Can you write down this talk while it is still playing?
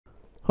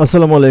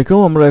আসসালামু আলাইকুম।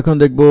 আমরা এখন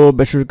দেখব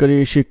বেসরকারি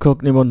শিক্ষক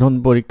নিবন্ধন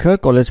পরীক্ষা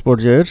কলেজ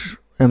পর্যায়ের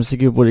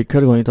এমসিকিউ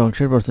পরীক্ষার গণিত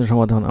অংশের প্রশ্নের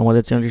সমাধান।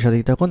 আমাদের চ্যানেলটির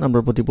সাথেই থাকুন। আমরা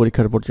প্রতি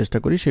পরীক্ষার পর চেষ্টা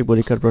করি সেই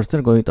পরীক্ষার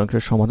প্রশ্নের গণিত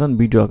অংশের সমাধান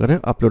ভিডিও আকারে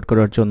আপলোড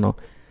করার জন্য।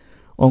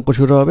 অঙ্ক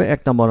শুরু হবে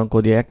 1 নম্বর অঙ্ক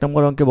দিয়ে। 1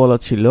 নম্বর অঙ্কে বলা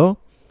ছিল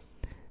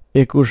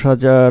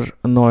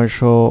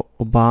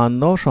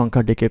 21952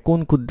 সংখ্যাটিকে কোন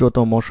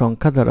ক্ষুদ্রতম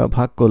সংখ্যা দ্বারা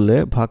ভাগ করলে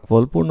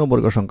ভাগফল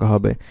পূর্ণবর্গ সংখ্যা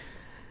হবে।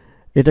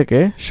 এটাকে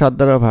 7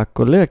 দ্বারা ভাগ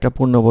করলে একটা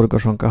পূর্ণবর্গ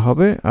সংখ্যা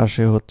হবে,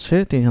 আসে হচ্ছে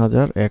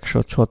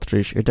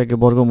 3136। এটাকে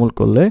বর্গমূল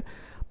করলে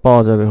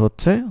পাওয়া যাবে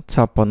হচ্ছে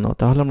 56।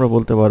 তাহলে আমরা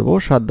বলতে পারবো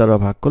 7 দ্বারা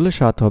ভাগ করলে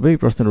 7 হবে এই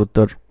প্রশ্নের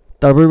উত্তর।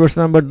 তারপর প্রশ্ন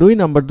নাম্বার 2।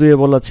 নাম্বার 2 এ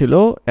বলা ছিল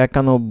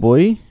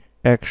 91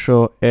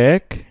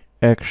 101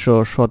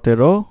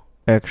 117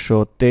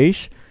 123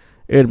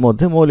 এর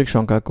মধ্যে মৌলিক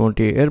সংখ্যা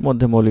কোনটি। এর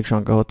মধ্যে মৌলিক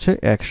সংখ্যা হচ্ছে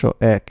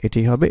 101।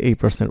 এটি হবে এই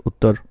প্রশ্নের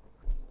উত্তর।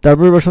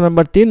 তারপর প্রশ্ন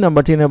নাম্বার 3।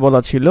 নাম্বার 3 এ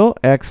বলা ছিল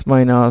x -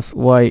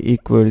 y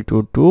 =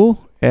 2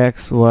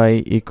 xy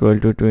 =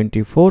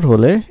 24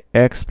 হলে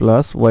x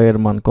 + y এর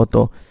মান কত।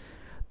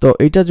 তো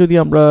এটা যদি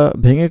আমরা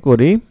ভেঙে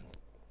করি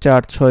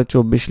 4 6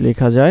 24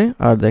 লেখা যায়,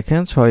 আর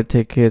দেখেন 6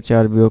 থেকে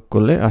 4 বিয়োগ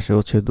করলে আসে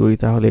হচ্ছে 2।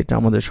 তাহলে এটা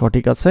আমাদের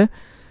সঠিক আছে।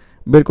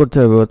 বের করতে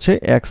হবে হচ্ছে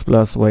x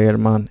 + y এর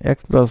মান। x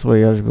 + y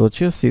আসবে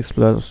হচ্ছে 6 +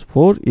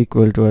 4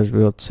 =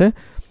 আসবে হচ্ছে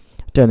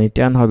 10।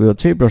 10 হবে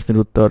হচ্ছে এই প্রশ্নের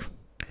উত্তর।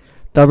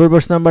 তারপর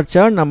প্রশ্ন নাম্বার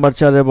 4। নাম্বার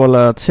 4 এ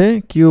বলা আছে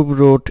কিউব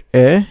রুট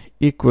a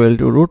 =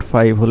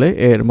 √5 হলে a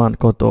এর মান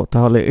কত।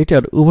 তাহলে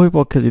এটার উভয়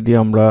পক্ষে যদি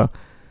আমরা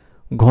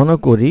ঘন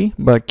করি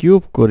বা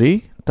কিউব করি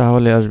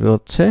তাহলে আসবে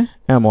হচ্ছে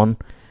এমন।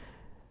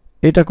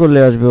 এটা করলে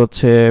আসবে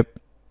হচ্ছে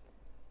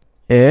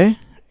a,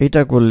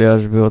 এটা করলে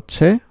আসবে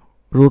হচ্ছে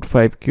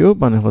 √5 কিউব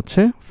মানে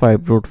হচ্ছে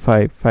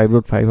 5√5।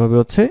 5√5 হবে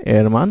হচ্ছে a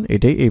এর মান।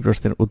 এটাই এই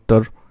প্রশ্নের উত্তর।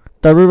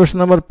 তারপর প্রশ্ন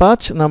নাম্বার 5।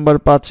 নাম্বার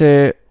 5 এ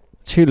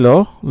ছিল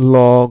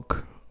log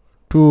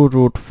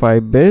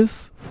 2√5 বেস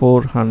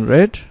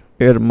 400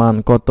 এর মান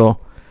কত।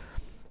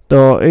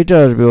 তো এটা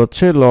আসবে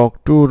হচ্ছে log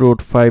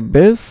 2√5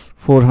 বেস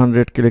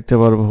 400 কে লিখতে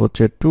পারবো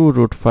হচ্ছে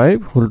 2√5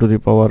 whole to the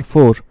power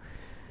 4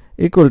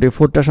 equal to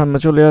 4টা সামনে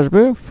চলে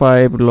আসবে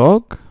 5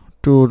 log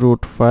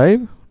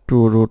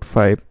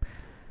 2√5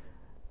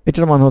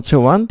 এটার মান হচ্ছে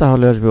 1।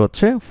 তাহলে আসবে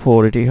হচ্ছে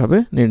 4। এটাই হবে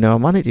নির্ণয়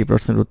মান। এটি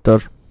প্রশ্নের উত্তর।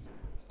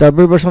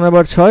 তারপর প্রশ্ন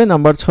নাম্বার 6।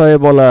 নাম্বার 6 এ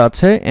বলা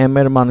আছে m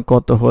এর মান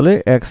কত হলে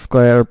x²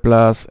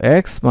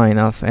 + x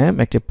 - m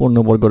একটি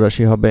পূর্ণবর্গ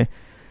রাশি হবে।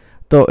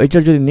 তো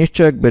এটার যদি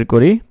নিশ্চয়ক বের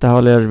করি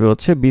তাহলে আসবে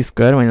হচ্ছে b² -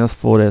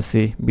 4ac।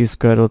 b²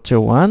 হচ্ছে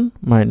 1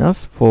 -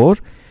 4,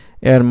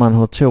 এর মান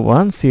হচ্ছে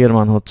 1, c এর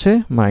মান হচ্ছে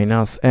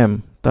 -m।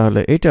 তাহলে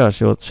এটা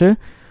আসে হচ্ছে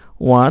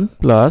 1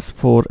 +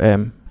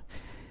 4m।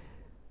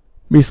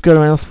 b²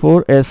 -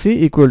 4ac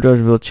 =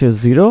 আসবে হচ্ছে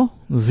 0।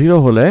 0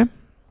 হলে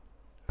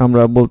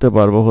আমরা বলতে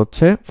পারবো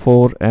হচ্ছে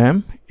 4m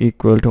 =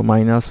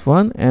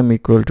 -1, m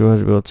 =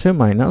 আসবে হচ্ছে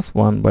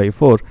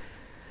 -1/4।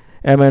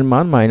 m এর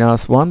মান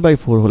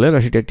 -1/4 হলে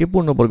রাশিটি একটি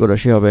পূর্ণবর্গ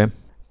রাশি হবে।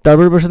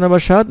 তারপর প্রশ্ন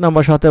নাম্বার 7।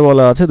 নাম্বার 7 এ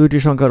বলা আছে দুইটি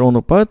সংখ্যার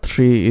অনুপাত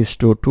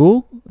 3:2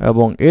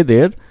 এবং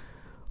এদের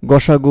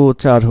গসাগু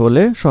 4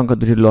 হলে সংখ্যা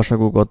দুটির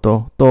লসাগু কত।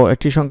 তো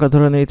একটি সংখ্যা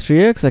ধরে নেই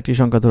 3x, একটি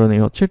সংখ্যা ধরে নেই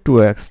হচ্ছে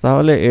 2x।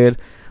 তাহলে এর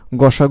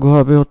গসাগু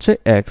হবে হচ্ছে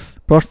x।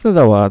 প্রশ্নে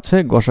দেওয়া আছে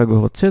গসাগু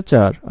হচ্ছে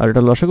 4 আর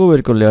এটা লসাগু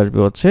বের করলে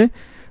আসবে হচ্ছে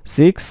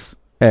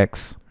 6x।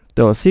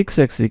 তো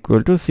 6x =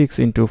 6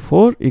 ×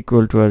 4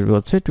 = আসবে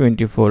হচ্ছে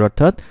 24,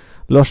 অর্থাৎ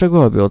লসাগু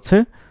হবে হচ্ছে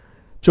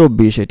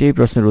 24। এটি এই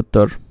প্রশ্নের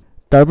উত্তর।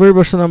 তারপরে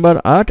প্রশ্ন নাম্বার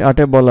 8। 8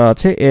 এ বলা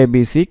আছে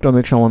ABC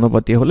ক্রমিক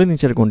সমানুপাতি হলে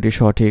নিচের কোনটি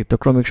সঠিক। তো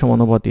ক্রমিক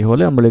সমানুপাতি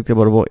হলে আমরা লিখতে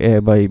পারবো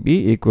a/b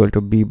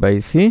 =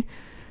 b/c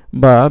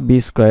বা b²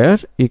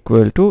 =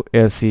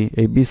 ac।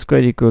 এই b²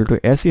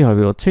 = ac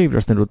হবে হচ্ছে এই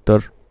প্রশ্নের উত্তর।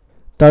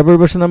 তারপর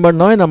প্রশ্ন নাম্বার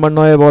 9। নাম্বার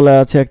 9 এ বলা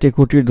আছে একটি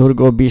খুঁটির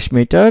দৈর্ঘ্য 20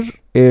 মিটার,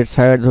 এর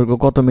ছায়ার দৈর্ঘ্য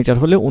কত মিটার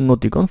হলে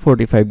উন্নতি কোণ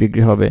 45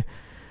 ডিগ্রি হবে।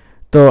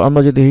 তো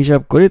আমরা যদি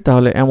হিসাব করি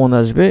তাহলে এমন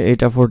আসবে,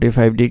 এটা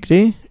 45 ডিগ্রি,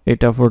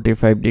 এটা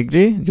 45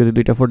 ডিগ্রি। যদি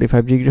দুইটা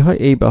 45 ডিগ্রি হয়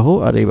এই বাহু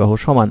আর এই বাহু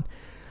সমান।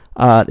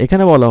 আর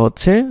এখানে বলা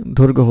হচ্ছে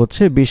দৈর্ঘ্য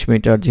হচ্ছে 20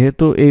 মিটার।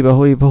 যেহেতু এই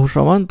বাহু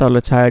সমান তাহলে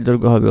ছায়ার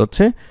দৈর্ঘ্য হবে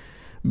হচ্ছে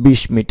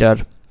 20 মিটার।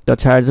 তো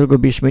ছায়ার দৈর্ঘ্য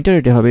 20 মিটার,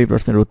 এটি হবে এই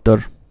প্রশ্নের উত্তর।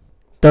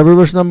 তারপর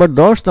প্রশ্ন নাম্বার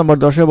 10। নাম্বার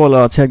 10 এ বলা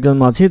আছে একজন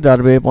মাঝি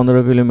দাঁড় বেয়ে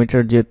 15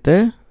 কিলোমিটার যেতে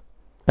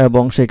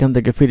এবং সেখান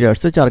থেকে ফিরে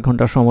আসতে 4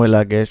 ঘন্টা সময়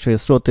লাগে। সে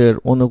স্রোতের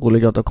অনুকূলে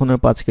যতক্ষণে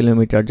 5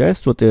 কিলোমিটার যায়,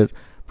 স্রোতের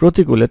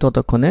প্রতিকূলে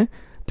ততক্ষণে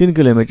 3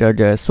 কিলোমিটার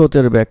যায়।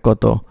 স্রোতের বেগ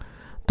কত।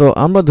 তো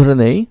আমরা ধরে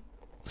নেই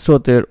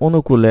স্রোতের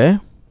অনুকূলে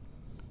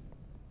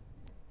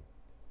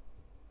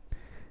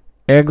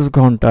x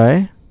ঘন্টায়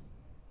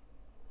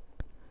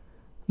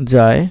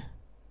যায়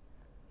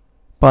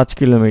 5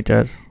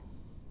 কিলোমিটার।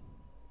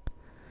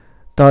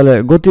 তাহলে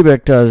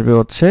গতিবেগটা আসবে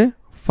হচ্ছে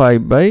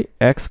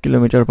 5/x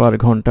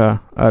কিলোমিটার/ঘন্টা।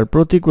 আর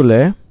প্রতিকূলে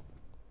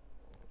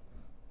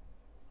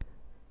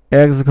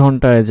x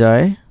ঘন্টায়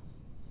যায়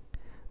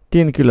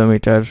 3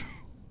 কিলোমিটার।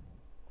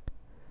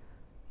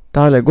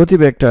 তাহলে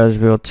গতিবেগটা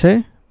আসবে হচ্ছে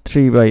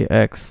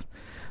 3/x।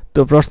 তো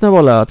প্রশ্নে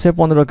বলা আছে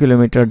 15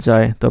 কিলোমিটার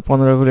যায়। তো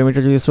 15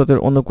 কিলোমিটার যদি স্রোতের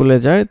অনুকূলে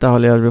যায়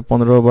তাহলে আসবে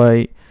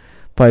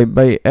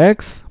 15/5/x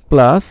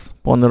 +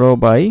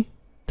 15/3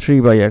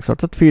 3/x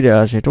অর্থাৎ ফিরে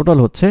আসে, টোটাল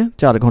হচ্ছে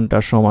 4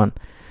 ঘন্টার সমান।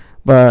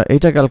 বা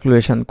এটা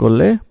ক্যালকুলেশন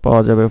করলে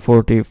পাওয়া যাবে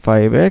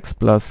 45x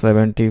 +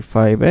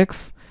 75x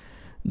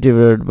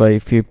divided by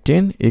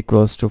 15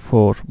 equals to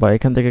 4, বা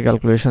এখান থেকে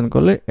ক্যালকুলেশন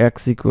করলে x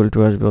equal to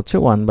আসবে হচ্ছে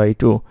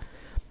 1/2।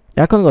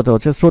 এখন কথা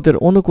হচ্ছে স্রোতের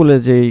অনুকূলে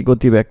যেই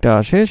গতিবেগটা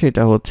আসে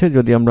সেটা হচ্ছে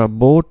যদি আমরা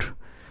বোট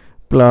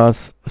প্লাস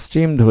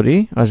স্ট্রিম ধরি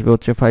আসবে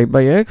হচ্ছে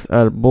 5/x,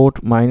 আর বোট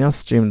মাইনাস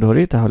স্ট্রিম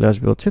ধরি তাহলে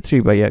আসবে হচ্ছে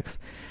 3/x।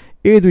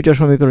 এই দুইটা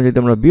সমীকরণ যদি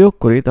আমরা বিয়োগ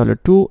করি তাহলে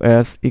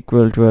 2s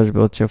equal to আসবে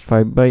হচ্ছে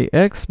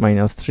 5/x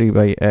minus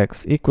 3/x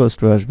equals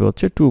to আসবে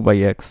হচ্ছে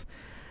 2/x।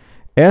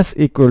 s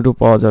equal to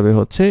পাওয়া যাবে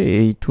হচ্ছে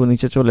এই 2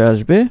 নিচে চলে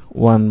আসবে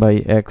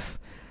 1/x,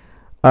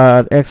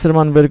 আর x এর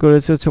মান বের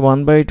করেছে হচ্ছে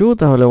 1/2,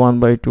 তাহলে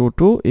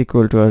 1/2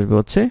 equal to আসবে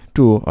হচ্ছে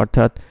 2,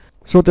 অর্থাৎ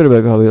স্রোতের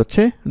বেগ হবে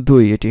হচ্ছে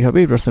 2। এটি হবে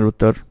এই প্রশ্নের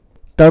উত্তর।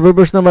 তারপর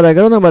প্রশ্ন নাম্বার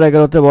 11। নাম্বার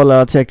 11তে বলা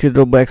আছে একটি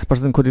দ্রব্য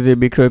x% ক্ষতিতে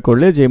বিক্রয়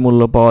করলে যে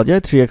মূল্য পাওয়া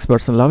যায়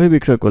 3x% লাভে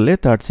বিক্রয় করলে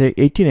তার চেয়ে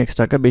 18x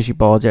টাকা বেশি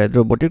পাওয়া যায়,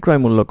 দ্রব্যটির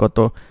ক্রয় মূল্য কত?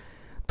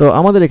 তো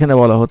আমাদের এখানে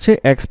বলা হচ্ছে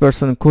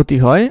x% ক্ষতি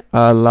হয়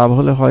আর লাভ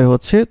হলে হয়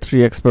হচ্ছে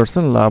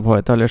 3x% লাভ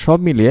হয়, তাহলে সব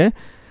মিলিয়ে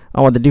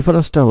আমাদের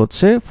ডিফারেন্সটা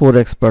হচ্ছে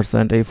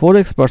 4x%। এই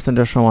 4x%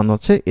 এর সমান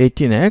হচ্ছে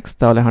 18x,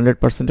 তাহলে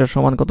 100% এর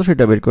সমান কত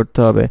সেটা বের করতে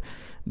হবে।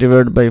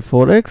 Divide by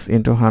 4x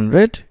into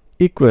 100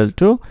 equal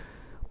to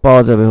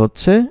পাওয়া যাবে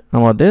হচ্ছে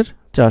আমাদের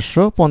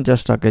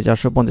 450 টাকা।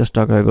 450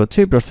 টাকা হবে হচ্ছে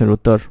এই প্রশ্নের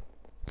উত্তর।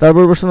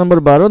 তারপর প্রশ্ন নম্বর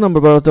 12।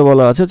 নম্বর 12তে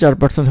বলা আছে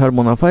 4% হার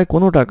মুনাফায়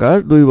কোনো টাকার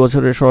 2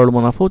 বছরের সরল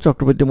মুনাফা ও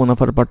চক্রবৃদ্ধি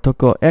মুনাফার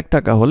পার্থক্য 1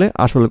 টাকা হলে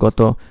আসল কত?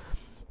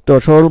 তো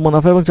সরল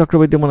মুনাফা এবং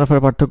চক্রবৃদ্ধি মুনাফার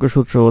পার্থক্য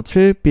সূত্র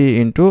হচ্ছে p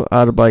into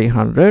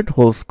r/100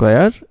 whole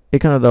square.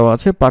 এখানে দেওয়া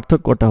আছে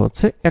পার্থক্যটা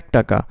হচ্ছে 1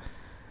 টাকা,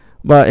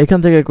 বা এখান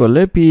থেকে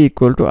করলে p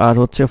ইকুয়াল টু r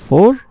হচ্ছে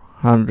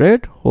 400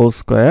 হোল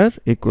স্কোয়ার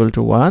ইকুয়াল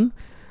টু 1,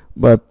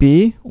 বা p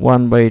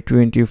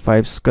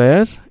 1/25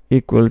 স্কোয়ার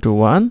ইকুয়াল টু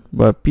 1,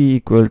 বা p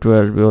ইকুয়াল টু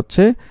আসবে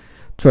হচ্ছে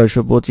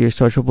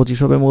 625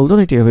 হবে মূলধন।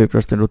 এটি হবে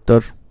প্রশ্নের উত্তর।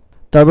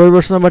 তারপর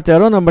প্রশ্ন নাম্বার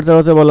 13। নাম্বার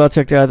 13তে বলা আছে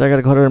একটি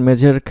আয়তাকার ঘরের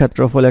মেঝের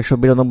ক্ষেত্রফল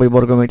 192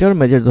 বর্গমিটার,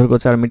 মেঝের দৈর্ঘ্য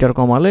 4 মিটার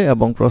কমালে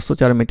এবং প্রস্থ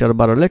 4 মিটার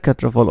বাড়ালে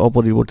ক্ষেত্রফল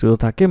অপরিবর্তিত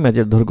থাকে,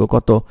 মেঝের দৈর্ঘ্য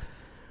কত?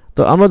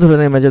 তো আমরা ধরে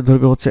নেই মেঝের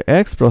দৈর্ঘ্য হচ্ছে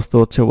x, প্রস্থ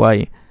হচ্ছে y,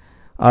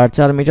 আর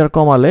 4 মিটার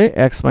কমালে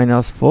x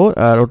 - 4,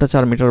 আর ওটা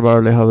 4 মিটার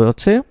বাড়ালে হবে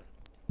হচ্ছে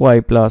y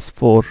 +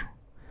 4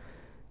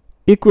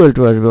 ইকুয়াল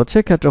টু আসবে হচ্ছে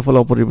ক্ষেত্রফল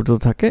অপরিবর্তিত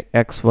থাকে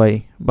xy,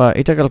 বা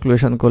এটা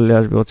ক্যালকুলেশন করলে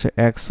আসবে হচ্ছে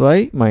xy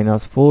 -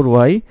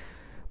 4y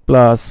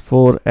plus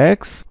 4x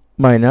 -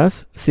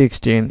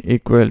 16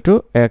 equal to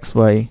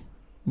xy,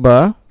 বা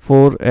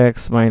 4x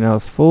 -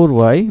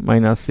 4y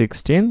 -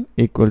 16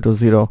 ইকুয়াল টু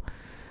 0,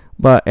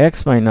 বা x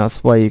 -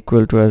 y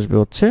ইকুয়াল টু আসবে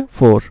হচ্ছে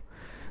 4।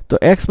 তো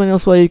x -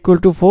 y ইকুয়াল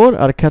টু 4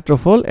 আর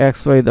ক্ষেত্রফল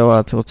xy দেওয়া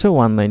আছে হচ্ছে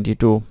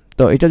 192।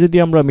 তো এটা যদি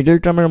আমরা মিডল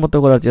টার্মের মতো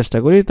করার চেষ্টা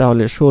করি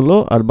তাহলে 16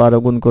 আর 12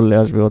 গুণ করলে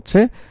আসবে হচ্ছে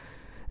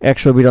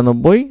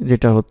 192,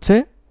 যেটা হচ্ছে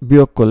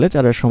বিয়োগ করলে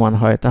 4 এর সমান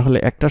হয়, তাহলে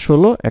একটা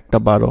 16 একটা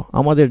 12।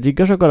 আমাদের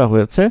জিজ্ঞাসা করা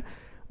হয়েছে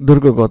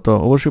দৈর্ঘ্য কত,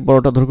 অবশ্যই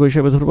বড়টা দৈর্ঘ্য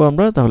হিসেবে ধরবো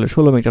আমরা, তাহলে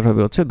 16 মিটার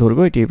হবে হচ্ছে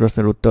দৈর্ঘ্য। এটি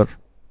প্রশ্নের উত্তর।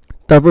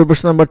 তারপর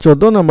প্রশ্ন নাম্বার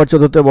 14। নাম্বার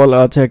 14তে বলা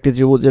আছে একটি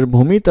ত্রিভুজের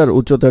ভূমি তার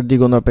উচ্চতার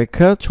দ্বিগুণ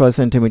অপেক্ষা 6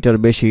 সেন্টিমিটার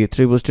বেশি,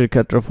 ত্রিভুজটির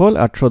ক্ষেত্রফল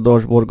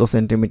 810 বর্গ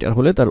সেন্টিমিটার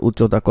হলে তার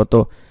উচ্চতা কত?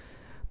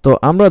 তো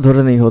আমরা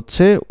ধরে নিই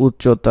হচ্ছে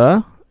উচ্চতা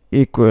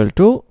ইকুয়াল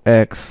টু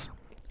x,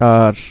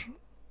 আর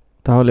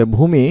তাহলে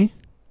ভূমি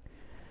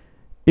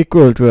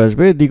ইকুয়াল টু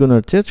আসবে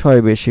দ্বিগুণের চেয়ে 6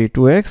 বেশি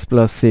 2x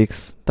 + 6,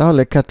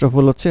 তাহলে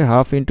ক্ষেত্রফল হচ্ছে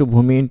হাফ ইন্টু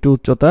ভূমি ইন্টু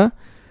উচ্চতা,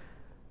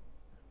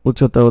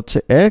 উচ্চতা হচ্ছে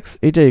x,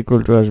 এটা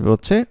ইকুয়াল টু আসবে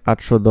হচ্ছে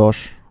 810,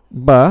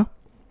 বা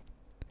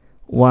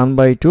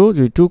 1/2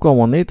 যদি 2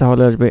 কমন নেই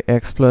তাহলে আসবে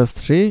x +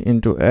 3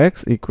 into x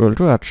equal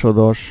to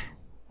 810,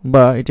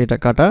 বা এটা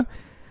কাটা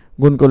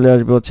গুণ করলে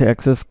আসবে হচ্ছে x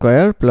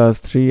square plus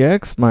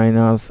 3x -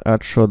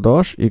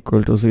 810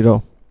 equal to 0,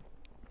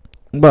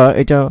 বা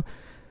এটা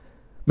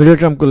মিডল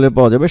টার্ম করলে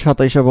পাওয়া যাবে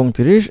 27 এবং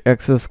 30, x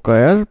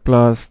square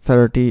plus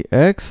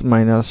 30x -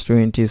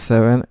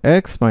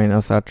 27x -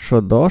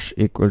 810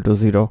 equal to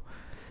 0,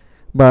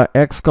 বা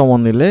x কমন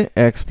নিলে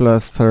x +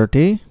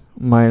 30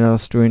 -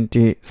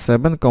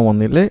 27 কমন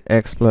নিলে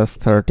x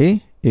 + 30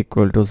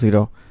 ইকুয়াল টু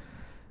 0,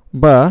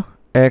 বা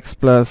x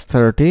 +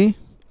 30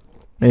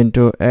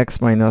 into x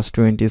 -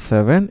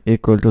 27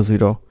 equal to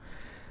 0।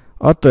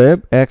 অতএব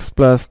x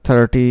 +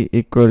 30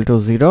 ইকুয়াল টু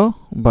 0,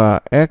 বা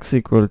x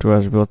ইকুয়াল টু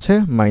আসবে হচ্ছে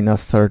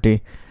 -30,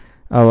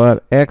 আবার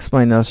x -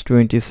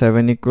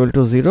 27 equal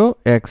to 0,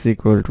 x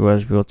equal to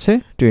আসবে হচ্ছে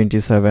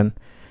 27।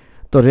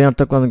 তো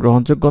ঋণাত্মক মান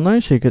গ্রহণযোগ্য নয়,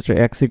 সেই ক্ষেত্রে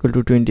x ইকুয়াল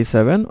টু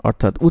 27,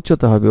 অর্থাৎ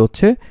উচ্চতা হবে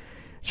হচ্ছে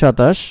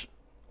 27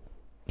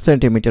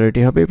 সেন্টিমিটার।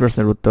 এটি হবে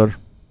প্রশ্নের উত্তর।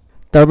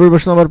 তারপর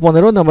প্রশ্ন নম্বর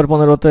 15। নম্বর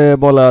 15তে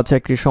বলা আছে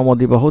একটি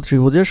সমদ্বিবাহু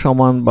ত্রিভুজের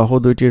সমান বাহু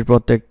দুইটির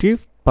প্রত্যেকটি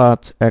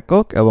 5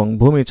 একক এবং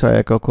ভূমি 6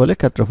 একক হলে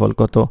ক্ষেত্রফল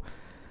কত?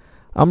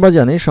 আমরা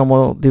জানি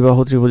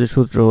সমদ্বিবাহু ত্রিভুজের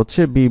সূত্র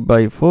হচ্ছে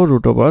b/4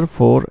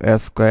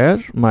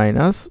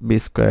 √4a² - b²।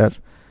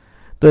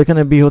 তো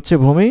এখানে b হচ্ছে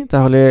ভূমি,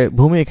 তাহলে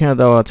ভূমি এখানে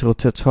দেওয়া আছে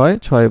হচ্ছে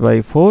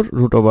 6/4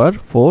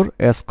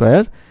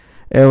 √4a²।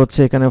 এ হচ্ছে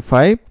এখানে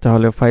 5,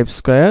 তাহলে 5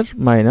 স্কয়ার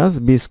মাইনাস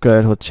বি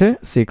স্কয়ার হচ্ছে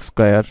 6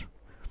 স্কয়ার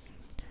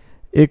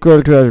ইকুয়াল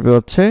টু আসবে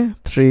হচ্ছে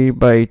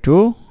 3/2,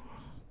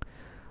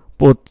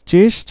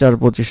 25 4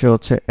 25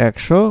 হচ্ছে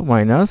 100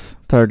 মাইনাস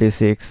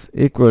 36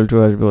 ইকুয়াল টু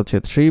আসবে হচ্ছে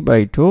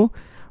 3/2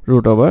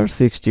 রুট ওভার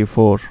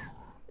 64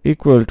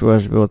 ইকুয়াল টু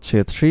আসবে হচ্ছে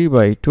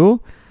 3/2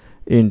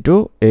 ইন্টু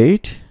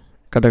 8,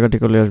 কাটাকাটি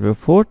করলে আসবে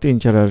 4, 3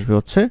 4 আসবে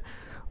হচ্ছে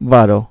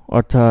 12,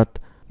 অর্থাৎ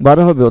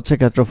 12 হবে হচ্ছে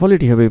ক্ষেত্রফল।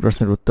 এটি হবে এই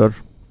প্রশ্নের উত্তর।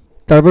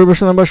 তারপর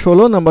প্রশ্ন নাম্বার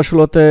 16। নাম্বার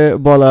 16তে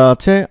বলা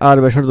আছে আর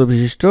ব্যাসার্ধ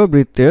বিশিষ্ট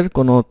বৃত্তের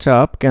কোনো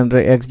চাপ কেন্দ্রে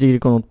x ডিগ্রি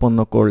কোণ উৎপন্ন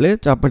করলে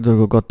চাপের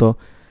দৈর্ঘ্য কত?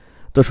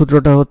 তো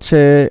সূত্রটা হচ্ছে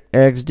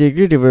x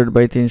degree divided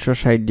by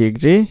 360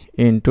 degree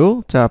into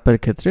চাপের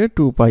ক্ষেত্রে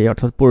 2 পাই,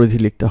 অর্থাৎ পরিধি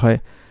লিখতে হয়।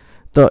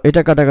 তো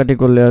এটা কাটাকাটি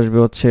করলে আসবে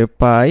হচ্ছে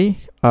পাই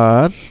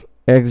আর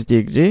x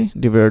degree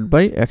divided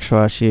by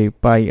 180,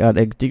 pi R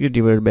x degree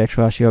divided by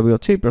 180 হবে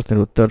হচ্ছে এই প্রশ্নের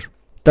উত্তর।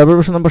 তারপর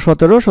প্রশ্ন নাম্বার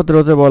 17।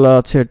 17তে বলা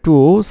আছে 2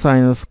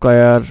 sin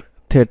square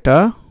theta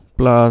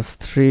plus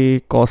 3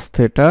 cos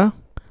theta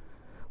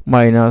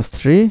minus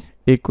 3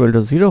 equal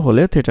to 0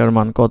 হলে থিটার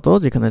মান কত,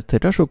 যেখানে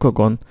থিটা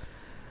সূক্ষ্মকোণ।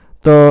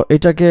 তো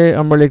এটাকে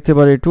আমরা লিখতে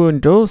পারি 2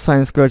 ইন্টু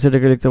সাইন স্কোয়ার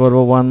থিটাকে লিখতে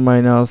পারবো 1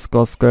 minus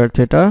cos square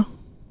theta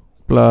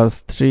plus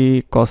 3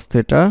 cos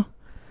theta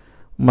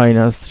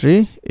minus 3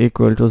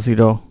 equal to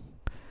 0,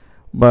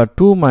 বা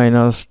 2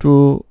 minus 2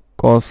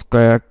 cos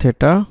square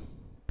theta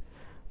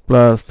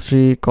plus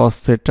 3 cos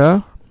theta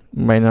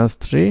minus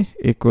 3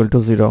 equal to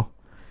 0,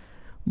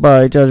 বা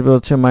এটা আসবে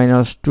হচ্ছে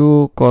minus 2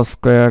 cos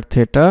square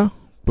theta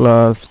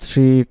plus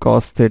 3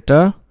 cos theta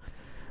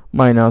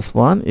minus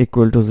 1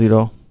 equal to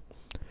 0,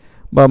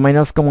 বা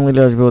minus common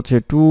নিলে আসবে হচ্ছে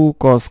 2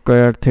 cos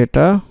square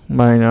theta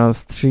minus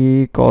 3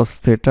 cos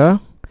theta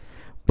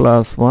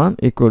plus 1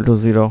 equal to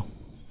 0,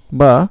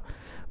 বা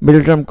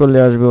middle term করলে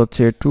আসবে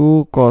হচ্ছে 2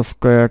 cos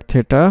square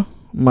theta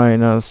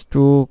minus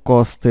 2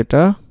 cos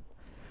theta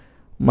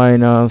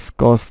minus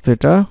cos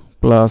theta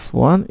plus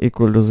 1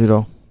 equal to 0,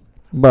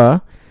 বা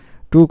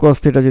 2 cos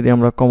theta যদি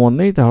আমরা কমন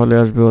নিই তাহলে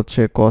আসবে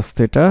হচ্ছে cos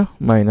থিটা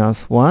মাইনাস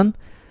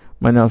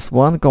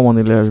 1 কমন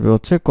নিলে আসবে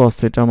হচ্ছে cos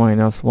theta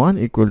minus 1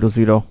 equal to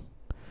 0,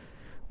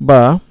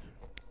 বা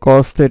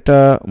cos theta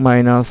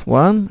minus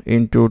 1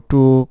 into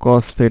 2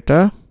 cos theta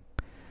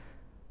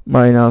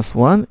minus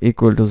 1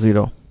 equal to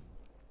 0।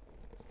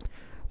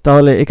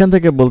 তাহলে এখান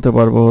থেকে বলতে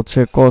পারবো হচ্ছে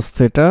cos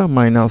theta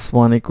minus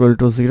 1 equal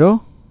to 0,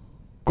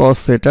 cos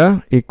theta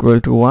equal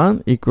to 1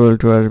 equal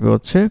to আসবে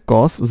হচ্ছে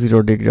cos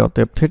 0 ডিগ্রি,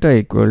 অতএব থিটা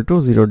ইকুয়াল টু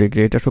 0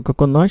 ডিগ্রি। এটা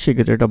সূক্ষ্মকোণ নয়,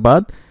 সেক্ষেত্রে এটা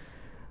বাদ।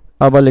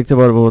 আবার লিখতে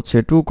পারবো হচ্ছে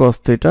 2 cos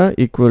theta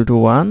equal to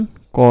 1,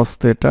 cos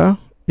theta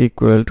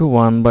equal to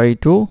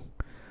 1/2,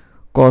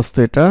 cos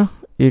theta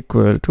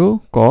equal to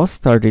cos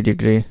 30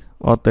 degree,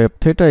 অতএব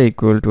থিটা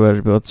ইকুয়াল টু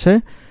আসবে হচ্ছে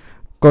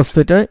cos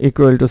theta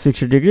equal to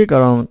 60 degree,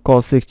 কারণ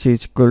cos 60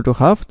 ইকুয়াল টু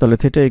হাফ, তাহলে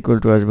থিটা ইকুয়াল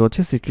টু আসবে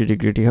হচ্ছে 60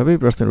 ডিগ্রি। এটি হবে এই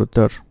প্রশ্নের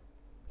উত্তর।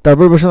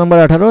 তারপর প্রশ্ন নাম্বার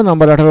 18।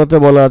 নাম্বার 18তে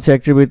বলা আছে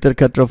একটি বৃত্তের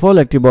ক্ষেত্রফল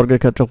একটি বর্গের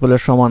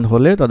ক্ষেত্রফলের সমান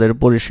হলে তাদের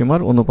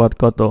পরিসীমার অনুপাত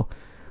কত?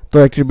 তো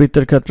একটি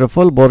বৃত্তের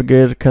ক্ষেত্রফল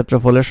বর্গের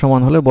ক্ষেত্রফলের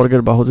সমান হলে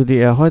বর্গের বাহু যদি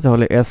a হয়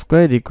তাহলে a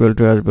স্কয়ার ইকুয়াল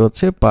টু আসবে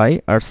হচ্ছে পাই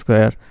আর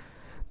স্কয়ার,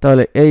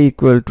 তাহলে a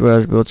ইকুয়াল টু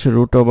আসবে হচ্ছে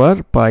root over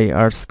pi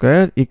R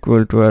square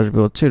equal to আসবে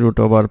হচ্ছে রুট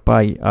ওভার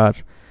পাই আর।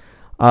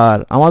 আর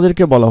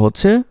আমাদেরকে বলা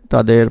হচ্ছে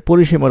তাদের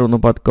পরিসীমার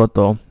অনুপাত কত।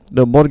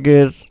 তো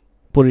বর্গের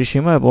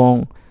পরিসীমা এবং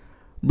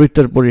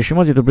বৃত্তের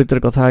পরিসীমা, যেহেতু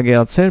বৃত্তের কথা আগে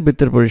আছে,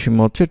 বৃত্তের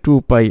পরিসীমা হচ্ছে 2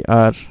 পাই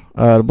আর,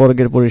 আর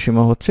বর্গের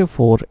পরিসীমা হচ্ছে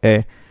 4a,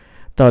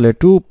 তাহলে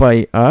 2 পাই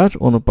আর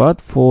অনুপাত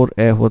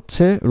 4a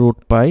হচ্ছে রুট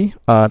পাই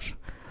আর।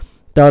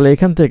 তাহলে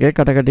এখান থেকে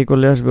কাটাকাটি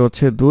করলে আসবে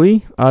হচ্ছে 2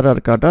 আর আর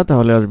কাটা,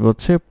 তাহলে আসবে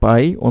হচ্ছে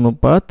পাই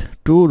অনুপাত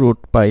 2 রুট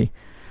পাই,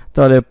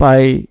 তাহলে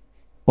পাই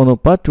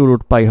অনুপাত 2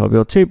 রুট পাই হবে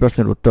হচ্ছে এই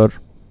প্রশ্নের উত্তর।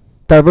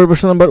 তারপর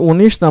প্রশ্ন নাম্বার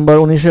 19। নাম্বার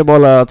 19-এ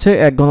বলা আছে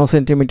 1 ঘন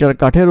সেন্টিমিটার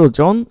কাঠের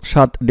ওজন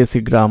 7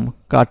 ডেসিগ্রাম।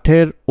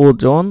 কাঠের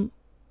ওজন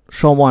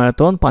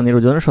সমায়তন পানির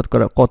ওজনের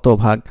শতকরা কত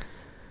ভাগ?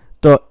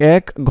 তো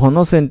 1 ঘন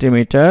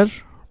সেন্টিমিটার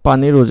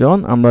পানির ওজন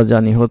আমরা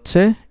জানি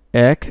হচ্ছে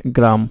 1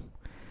 গ্রাম।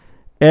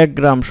 1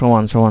 গ্রাম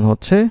সমান সমান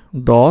হচ্ছে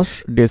 10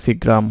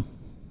 ডেসিগ্রাম।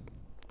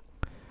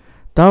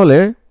 তাহলে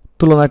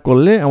তুলনা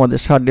করলে আমাদের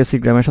 60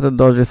 ডেসিগ্রামের সাথে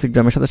 10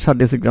 ডেসিগ্রামের সাথে 60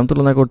 ডেসিগ্রাম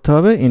তুলনা করতে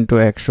হবে, ইন্টু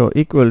 100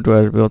 ইকুয়াল টু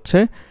আসবে হচ্ছে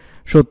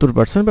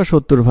 70% বা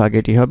 70 ভাগ।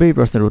 এটি হবে এই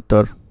প্রশ্নের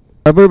উত্তর।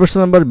 তারপর প্রশ্ন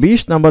নাম্বার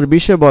 20। নাম্বার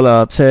 20-এ বলা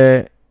আছে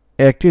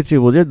একটি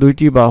ত্রিভুজের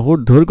দুইটি বাহুর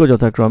দৈর্ঘ্য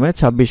যথাক্রমে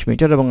 26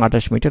 মিটার এবং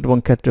 28 মিটার এবং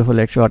ক্ষেত্রফল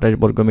 128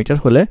 বর্গমিটার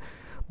হলে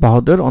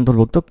বাহুদের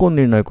অন্তর্ভুক্ত কোণ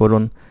নির্ণয়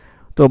করুন।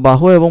 তো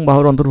বাহু এবং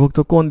বাহুর অন্তর্ভুক্ত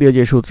কোণ দিয়ে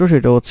যে সূত্র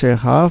সেটা হচ্ছে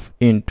half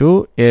into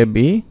A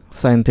B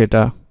sine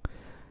theta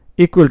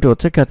equal to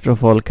হচ্ছে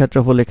ক্ষেত্রফল,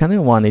 ক্ষেত্রফল এখানে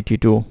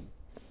 182,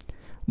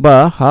 বা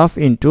হাফ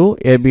ইন্টু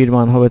এ বির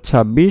মান হবে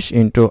 26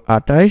 into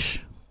 28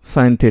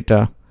 sine theta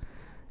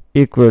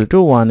equal to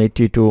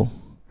 182,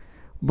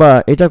 বা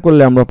এটা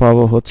করলে আমরা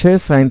পাবো হচ্ছে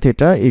সাইন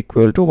থিটা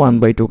ইকুয়াল টু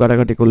 1/2,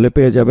 কাটাকাটি করলে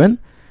পেয়ে যাবেন।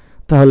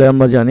 তাহলে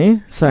আমরা জানি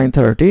সাইন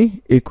 30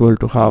 ইকুয়াল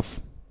টু হাফ,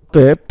 তো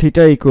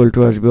থিটা ইকুয়াল টু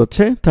আসবে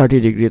হচ্ছে 30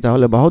 ডিগ্রি।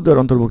 তাহলে বাহুদ্বয়ের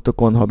অন্তর্ভুক্ত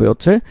কোণ হবে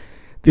হচ্ছে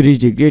 30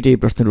 ডিগ্রি। এটি এই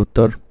প্রশ্নের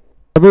উত্তর।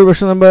 তারপর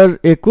প্রশ্ন নাম্বার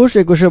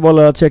 21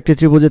 বলা আছে একটি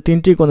ত্রিভুজে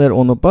তিনটি কোণের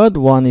অনুপাত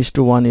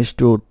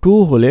 1:1:2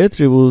 হলে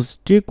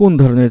ত্রিভুজটি কোন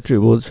ধরনের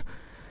ত্রিভুজ?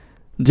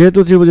 যেহেতু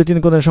ত্রিভুজে তিন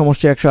কোণের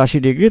সমষ্টি 180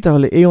 ডিগ্রি,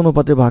 তাহলে এই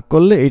অনুপাতে ভাগ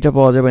করলে এটা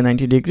পাওয়া যাবে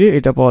 90 ডিগ্রি,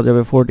 এটা পাওয়া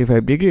যাবে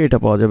 45 ডিগ্রি, এটা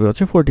পাওয়া যাবে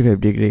হচ্ছে 45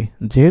 ডিগ্রি।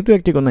 যেহেতু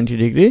একটি কোণ 90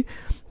 ডিগ্রি,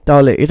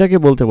 তাহলে এটাকে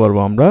বলতে পারবো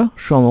আমরা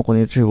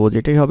সমকোণী ত্রিভুজ।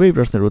 এটাই হবে এই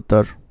প্রশ্নের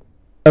উত্তর।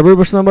 তারপর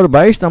প্রশ্ন নাম্বার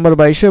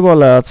 22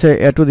 বলা আছে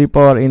a to the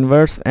power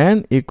inverse n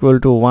equal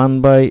to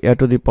 1/a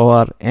to the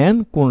power n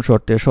কোন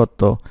শর্তে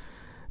সত্য?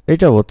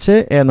 এটা হচ্ছে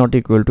a not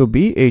equal to b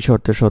এই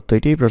শর্তে সত্য।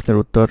 এটাই প্রশ্নের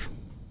উত্তর।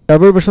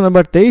 তারপর প্রশ্ন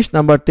নাম্বার 23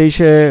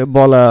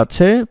 বলা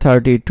আছে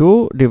 32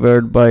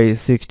 divide by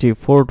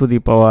 64 to the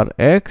power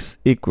x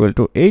equal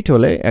to 8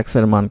 হলে x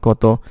এর মান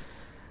কত?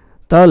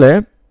 তাহলে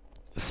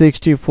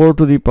 64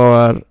 to the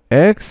power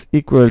x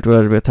equal to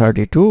আসবে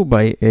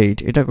 32/8।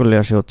 এটা করলে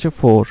আসে হচ্ছে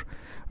 4,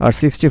 আর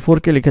 64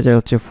 কে লেখা যায়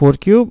হচ্ছে 4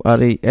 কিউব, আর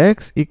এই x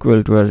ইকুয়াল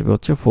টু আসবে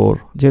হচ্ছে 4।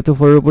 যেহেতু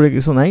 4 এর উপরে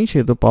কিছু নাই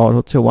সেহেতু পাওয়ার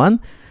হচ্ছে 1,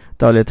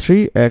 তাহলে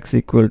 3x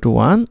ইকুয়াল টু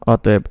 1,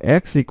 অতএব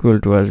x ইকুয়াল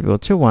টু আসবে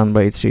হচ্ছে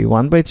 1/3।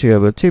 1/3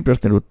 হবে হচ্ছে এই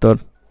প্রশ্নের উত্তর।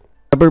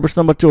 তারপর প্রশ্ন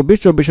নাম্বার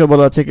 24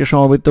 বলা আছে একটি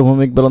সমবৃত্ত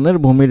ভৌমিক বেলনের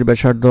ভূমির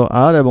ব্যাসার্ধ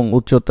r এবং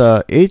উচ্চতা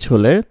h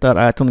হলে তার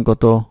আয়তন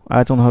কত?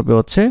 আয়তন হবে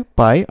হচ্ছে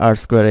পাই r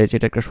স্কয়ার h।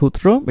 এটা একটা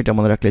সূত্র, এটা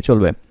মনে রাখলে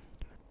চলবে।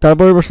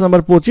 তারপর প্রশ্ন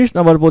নাম্বার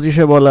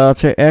 25 বলা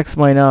আছে x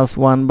minus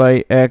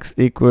 1/x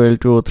equal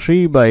to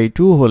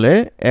 3/2 হলে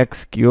x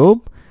কিউব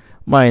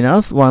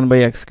মাইনাস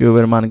 1/x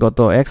কিউবের মান কত?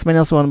 x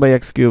মাইনাস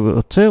 1/x কিউব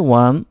হচ্ছে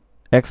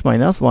 1x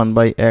minus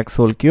 1/x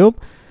whole cube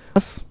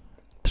plus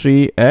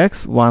 3x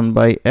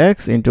 1/x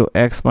into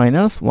x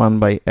minus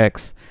 1/x।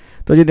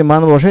 তো যদি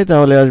মান বসাই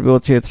তাহলে আসবে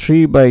হচ্ছে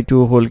 3/2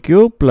 whole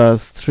cube plus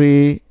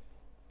 3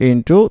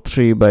 into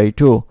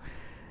 3/2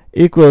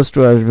 equals to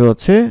আসবে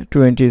হচ্ছে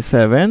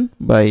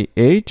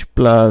 27/8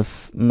 প্লাস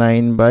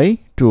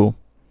 9/2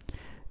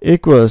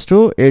 ইকুয়ালস টু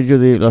এর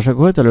যদি লসাগু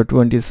হয় তাহলে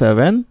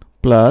 27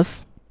 প্লাস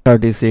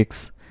 36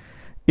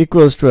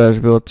 ইকুয়ালস টু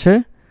আসবে হচ্ছে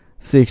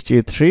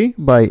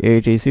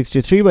 63/8। এই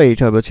 63/8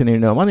 হবে হচ্ছে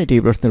নির্ণয় মান। এটি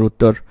প্রশ্নের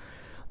উত্তর।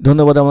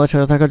 ধন্যবাদ আমাদের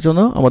সাথে থাকার জন্য।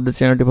 আমাদের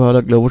চ্যানেলটি ভালো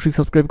লাগলে অবশ্যই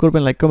সাবস্ক্রাইব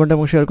করবেন, লাইক কমেন্ট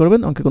এবং শেয়ার করবেন।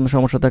 অঙ্কে কোনো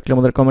সমস্যা থাকলে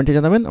আমাদের কমেন্টে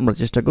জানাবেন, আমরা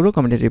চেষ্টা করব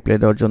কমেন্টে রিপ্লাই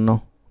দেওয়ার জন্য।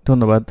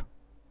 ধন্যবাদ।